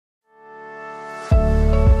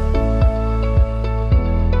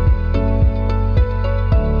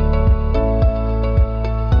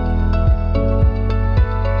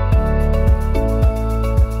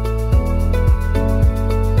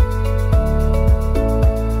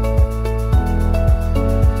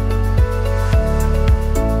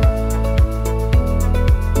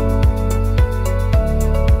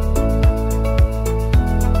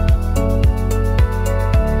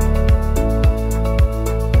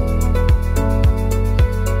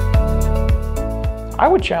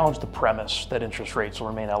would challenge the premise that interest rates will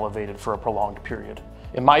remain elevated for a prolonged period.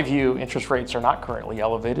 In my view, interest rates are not currently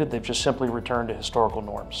elevated, they've just simply returned to historical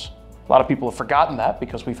norms. A lot of people have forgotten that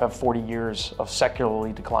because we've had 40 years of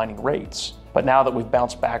secularly declining rates. But now that we've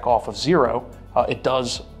bounced back off of zero, it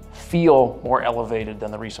does feel more elevated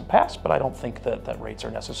than the recent past, but I don't think that rates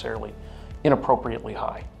are necessarily inappropriately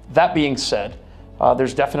high. That being said,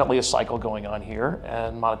 there's definitely a cycle going on here,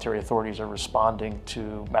 and monetary authorities are responding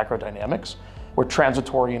to macro dynamics where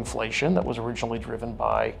transitory inflation that was originally driven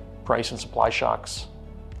by price and supply shocks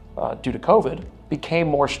due to COVID became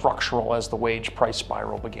more structural as the wage price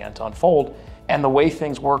spiral began to unfold. And the way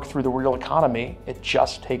things work through the real economy, it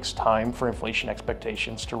just takes time for inflation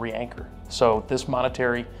expectations to re-anchor. So this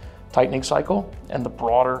monetary tightening cycle and the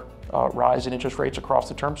broader rise in interest rates across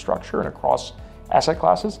the term structure and across asset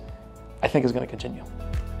classes, I think is going to continue.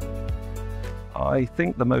 I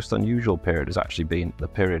think the most unusual period has actually been the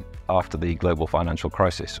period after the global financial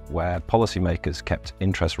crisis, where policymakers kept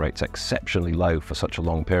interest rates exceptionally low for such a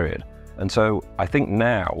long period. And so I think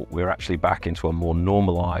now we're actually back into a more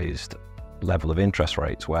normalized level of interest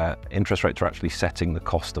rates, where interest rates are actually setting the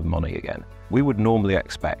cost of money again. We would normally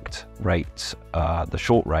expect rates, the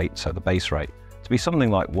short rate, so the base rate, to be something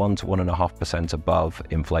like 1 to 1.5% above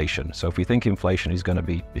inflation. So if we think inflation is going to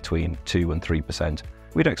be between 2 and 3%,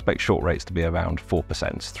 we'd expect short rates to be around 4%,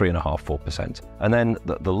 3.5%, 4%. And then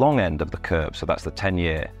the long end of the curve, so that's the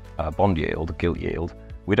 10-year bond yield, gilt yield,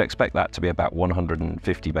 we'd expect that to be about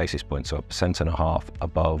 150 basis points, so 1.5%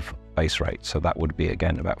 above base rate. So that would be,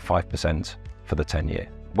 again, about 5% for the 10-year.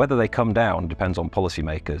 Whether they come down depends on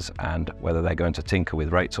policymakers and whether they're going to tinker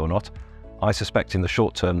with rates or not. I suspect in the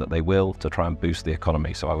short term that they will, to try and boost the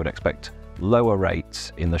economy. So I would expect lower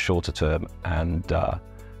rates in the shorter term and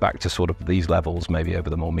back to sort of these levels maybe over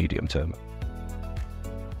the more medium term.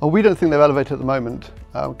 Well, we don't think they're elevated at the moment.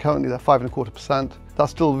 Currently they're 5.25%. That's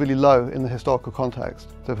still really low in the historical context.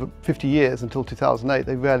 So for 50 years until 2008,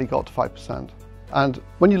 they rarely got to 5%. And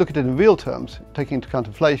when you look at it in real terms, taking into account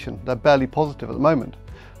inflation, they're barely positive at the moment.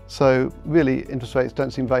 So really, interest rates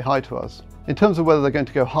don't seem very high to us. In terms of whether they're going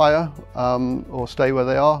to go higher or stay where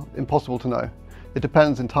they are, impossible to know. It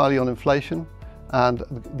depends entirely on inflation and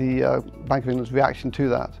the Bank of England's reaction to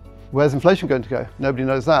that. Where's inflation going to go? Nobody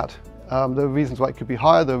knows that. There are reasons why it could be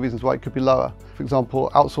higher, there are reasons why it could be lower. For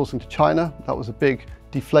example, outsourcing to China, that was a big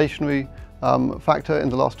deflationary factor in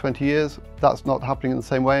the last 20 years. That's not happening in the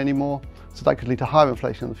same way anymore, so that could lead to higher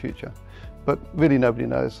inflation in the future. But really nobody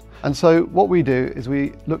knows. And so what we do is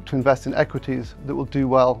we look to invest in equities that will do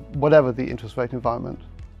well, whatever the interest rate environment.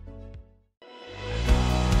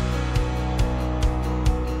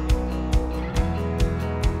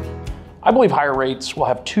 I believe higher rates will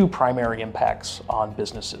have two primary impacts on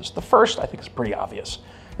businesses. The first, I think, is pretty obvious.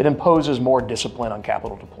 It imposes more discipline on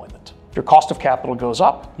capital deployment. If your cost of capital goes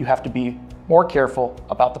up, you have to be more careful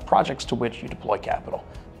about the projects to which you deploy capital.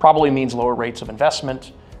 Probably means lower rates of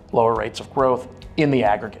investment, lower rates of growth in the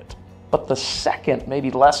aggregate. But the second,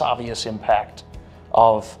 maybe less obvious impact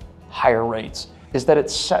of higher rates is that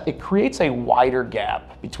it creates a wider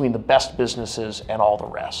gap between the best businesses and all the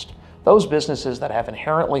rest. Those businesses that have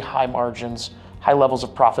inherently high margins, high levels of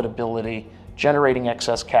profitability, generating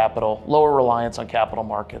excess capital, lower reliance on capital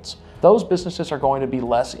markets, those businesses are going to be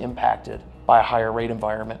less impacted by a higher rate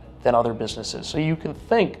environment than other businesses. So you can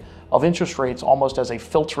think of interest rates almost as a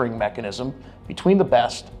filtering mechanism between the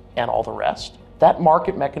best and all the rest. That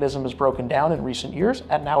market mechanism has broken down in recent years,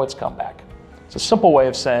 and now it's come back. It's a simple way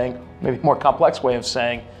of saying, maybe a more complex way of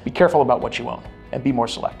saying, be careful about what you own and be more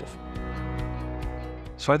selective.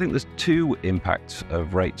 So I think there's two impacts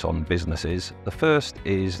of rates on businesses. The first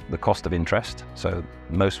is the cost of interest. So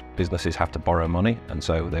most businesses have to borrow money, and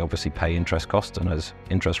so they obviously pay interest costs, and as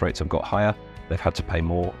interest rates have got higher, they've had to pay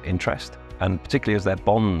more interest. And particularly as their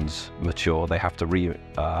bonds mature, they have to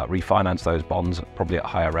refinance those bonds probably at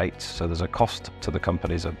higher rates. So there's a cost to the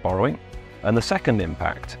companies of borrowing. And the second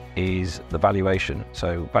impact is the valuation.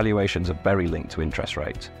 So valuations are very linked to interest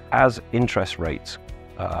rates. As interest rates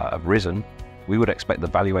have risen, we would expect the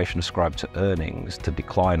valuation ascribed to earnings to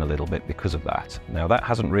decline a little bit because of that. Now that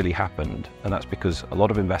hasn't really happened, and that's because a lot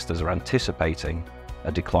of investors are anticipating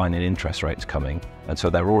a decline in interest rates coming, and so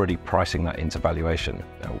they're already pricing that into valuation.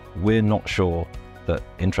 Now, we're not sure that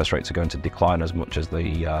interest rates are going to decline as much as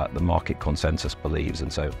the market consensus believes,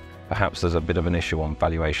 and so perhaps there's a bit of an issue on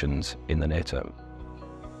valuations in the near term.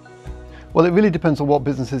 Well, it really depends on what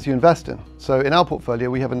businesses you invest in. So in our portfolio,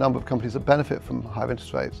 we have a number of companies that benefit from higher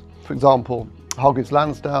interest rates. For example, Hargreaves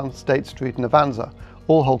Lansdown, State Street and Avanza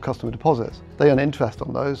all hold customer deposits. They earn interest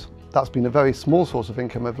on those, That's been a very small source of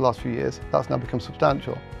income over the last few years. That's now become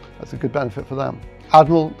substantial. That's a good benefit for them.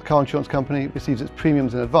 Admiral, the car insurance company, receives its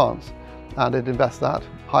premiums in advance and it invests that.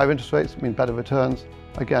 Higher interest rates mean better returns.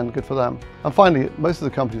 Again, good for them. And finally, most of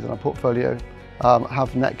the companies in our portfolio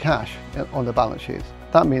have net cash on their balance sheets.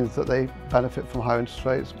 That means that they benefit from higher interest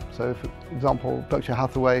rates. So, for example, Berkshire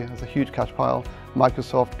Hathaway has a huge cash pile,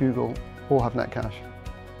 Microsoft, Google all have net cash.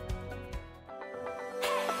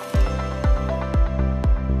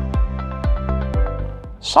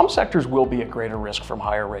 Some sectors will be at greater risk from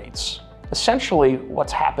higher rates. Essentially,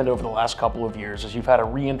 what's happened over the last couple of years is you've had a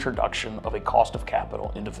reintroduction of a cost of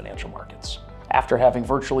capital into financial markets, after having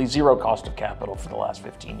virtually zero cost of capital for the last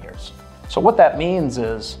 15 years. So what that means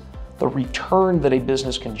is the return that a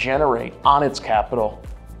business can generate on its capital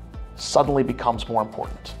suddenly becomes more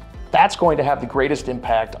important. That's going to have the greatest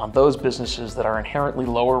impact on those businesses that are inherently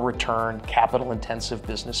lower return, capital intensive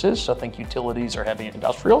businesses, so think utilities or heavy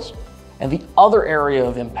industrials. And the other area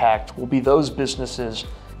of impact will be those businesses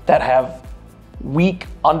that have weak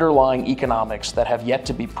underlying economics that have yet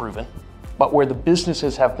to be proven, but where the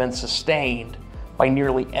businesses have been sustained by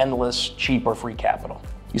nearly endless cheap or free capital.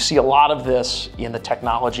 You see a lot of this in the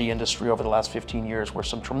technology industry over the last 15 years where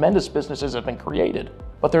some tremendous businesses have been created,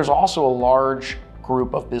 but there's also a large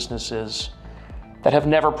group of businesses that have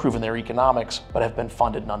never proven their economics but have been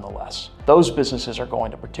funded nonetheless. Those businesses are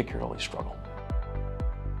going to particularly struggle.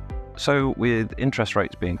 So with interest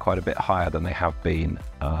rates being quite a bit higher than they have been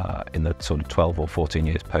in the sort of 12 or 14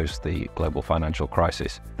 years post the global financial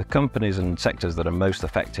crisis, the companies and sectors that are most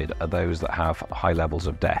affected are those that have high levels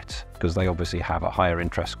of debt, because they obviously have a higher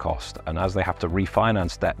interest cost. And as they have to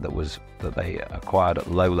refinance debt that they acquired at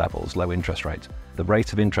low levels, low interest rates, the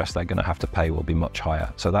rate of interest they're going to have to pay will be much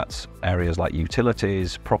higher. So that's areas like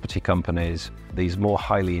utilities, property companies, these more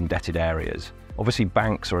highly indebted areas. Obviously,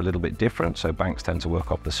 banks are a little bit different, so banks tend to work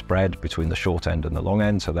off the spread between the short end and the long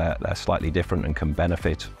end, so they're slightly different and can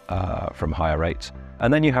benefit from higher rates.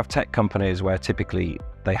 And then you have tech companies where typically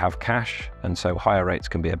they have cash, and so higher rates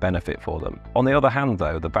can be a benefit for them. On the other hand,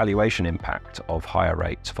 though, the valuation impact of higher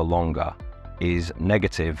rates for longer is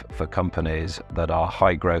negative for companies that are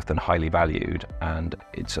high growth and highly valued, and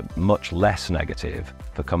it's much less negative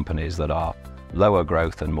for companies that are lower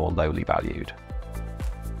growth and more lowly valued.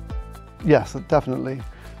 Yes, definitely.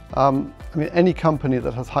 I mean, any company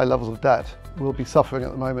that has high levels of debt will be suffering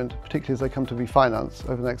at the moment, particularly as they come to refinance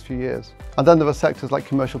over the next few years. And then there are sectors like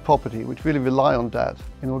commercial property, which really rely on debt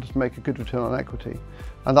in order to make a good return on equity.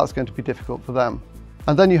 And that's going to be difficult for them.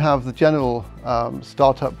 And then you have the general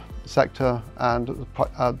startup sector and the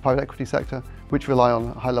private equity sector, which rely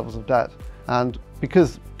on high levels of debt. And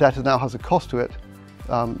because debt now has a cost to it,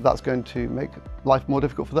 that's going to make life more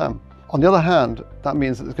difficult for them. On the other hand, that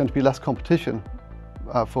means that there's going to be less competition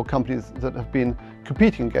for companies that have been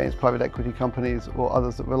competing against private equity companies or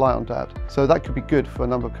others that rely on debt. So that could be good for a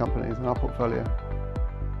number of companies in our portfolio.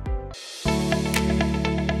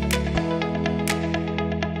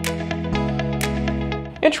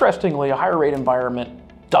 Interestingly, a higher rate environment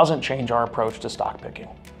doesn't change our approach to stock picking.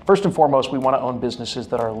 First and foremost, we want to own businesses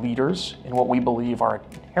that are leaders in what we believe are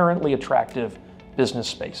inherently attractive business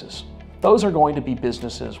spaces. Those are going to be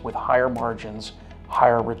businesses with higher margins,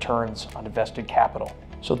 higher returns on invested capital.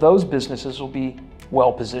 So those businesses will be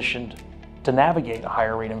well positioned to navigate a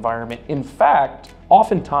higher rate environment. In fact,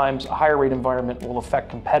 oftentimes a higher rate environment will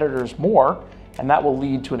affect competitors more, and that will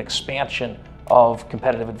lead to an expansion of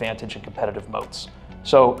competitive advantage and competitive moats.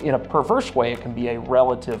 So in a perverse way, it can be a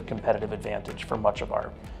relative competitive advantage for much of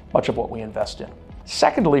what we invest in.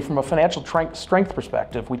 Secondly, from a financial strength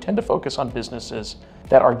perspective, we tend to focus on businesses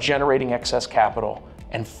that are generating excess capital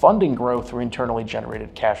and funding growth through internally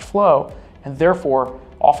generated cash flow, and therefore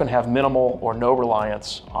often have minimal or no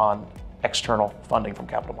reliance on external funding from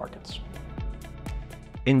capital markets.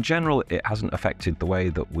 In general, it hasn't affected the way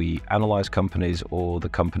that we analyze companies or the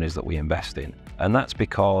companies that we invest in. And that's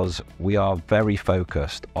because we are very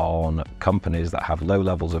focused on companies that have low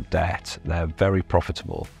levels of debt. They're very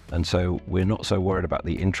profitable. And so we're not so worried about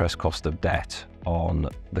the interest cost of debt on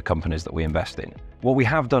the companies that we invest in. What we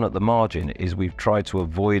have done at the margin is we've tried to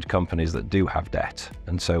avoid companies that do have debt.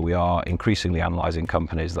 And so we are increasingly analyzing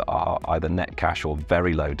companies that are either net cash or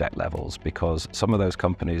very low debt levels, because some of those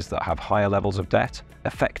companies that have higher levels of debt,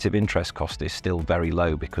 effective interest cost is still very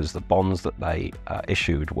low because the bonds that they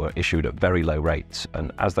issued were issued at very low rates.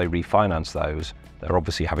 And as they refinance those, they're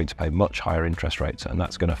obviously having to pay much higher interest rates, and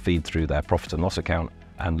that's going to feed through their profit and loss account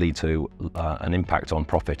and lead to an impact on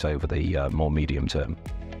profit over the more medium term.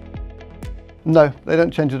 No, they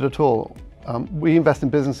don't change it at all. We invest in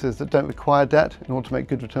businesses that don't require debt in order to make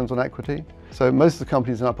good returns on equity. So most of the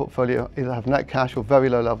companies in our portfolio either have net cash or very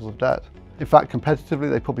low levels of debt. In fact, competitively,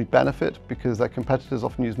 they probably benefit because their competitors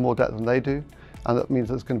often use more debt than they do. And that means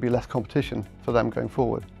there's going to be less competition for them going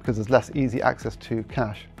forward because there's less easy access to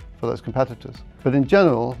cash for those competitors. But in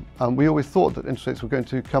general, we always thought that interest rates were going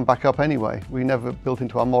to come back up anyway. We never built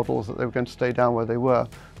into our models that they were going to stay down where they were.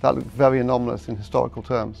 That looked very anomalous in historical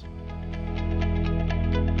terms.